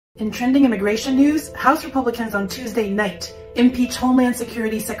In trending immigration news, House Republicans on Tuesday night impeached Homeland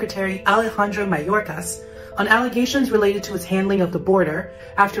Security Secretary Mayorkas on allegations related to his handling of the border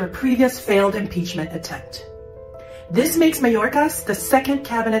after a previous failed impeachment attempt. This makes Mayorkas the second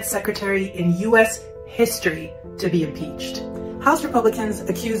cabinet secretary in U.S. history to be impeached. House Republicans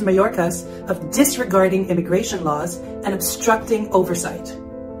accuse Mayorkas of disregarding immigration laws and obstructing oversight.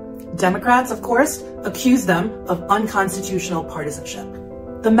 Democrats, of course, accuse them of unconstitutional partisanship.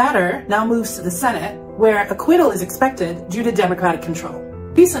 The matter now moves to the Senate, where acquittal is expected due to Democratic control.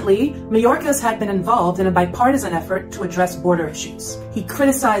 Recently, Mayorkas had been involved in a bipartisan effort to address border issues. He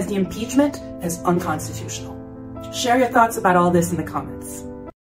criticized the impeachment as unconstitutional. Share your thoughts about all this in the comments.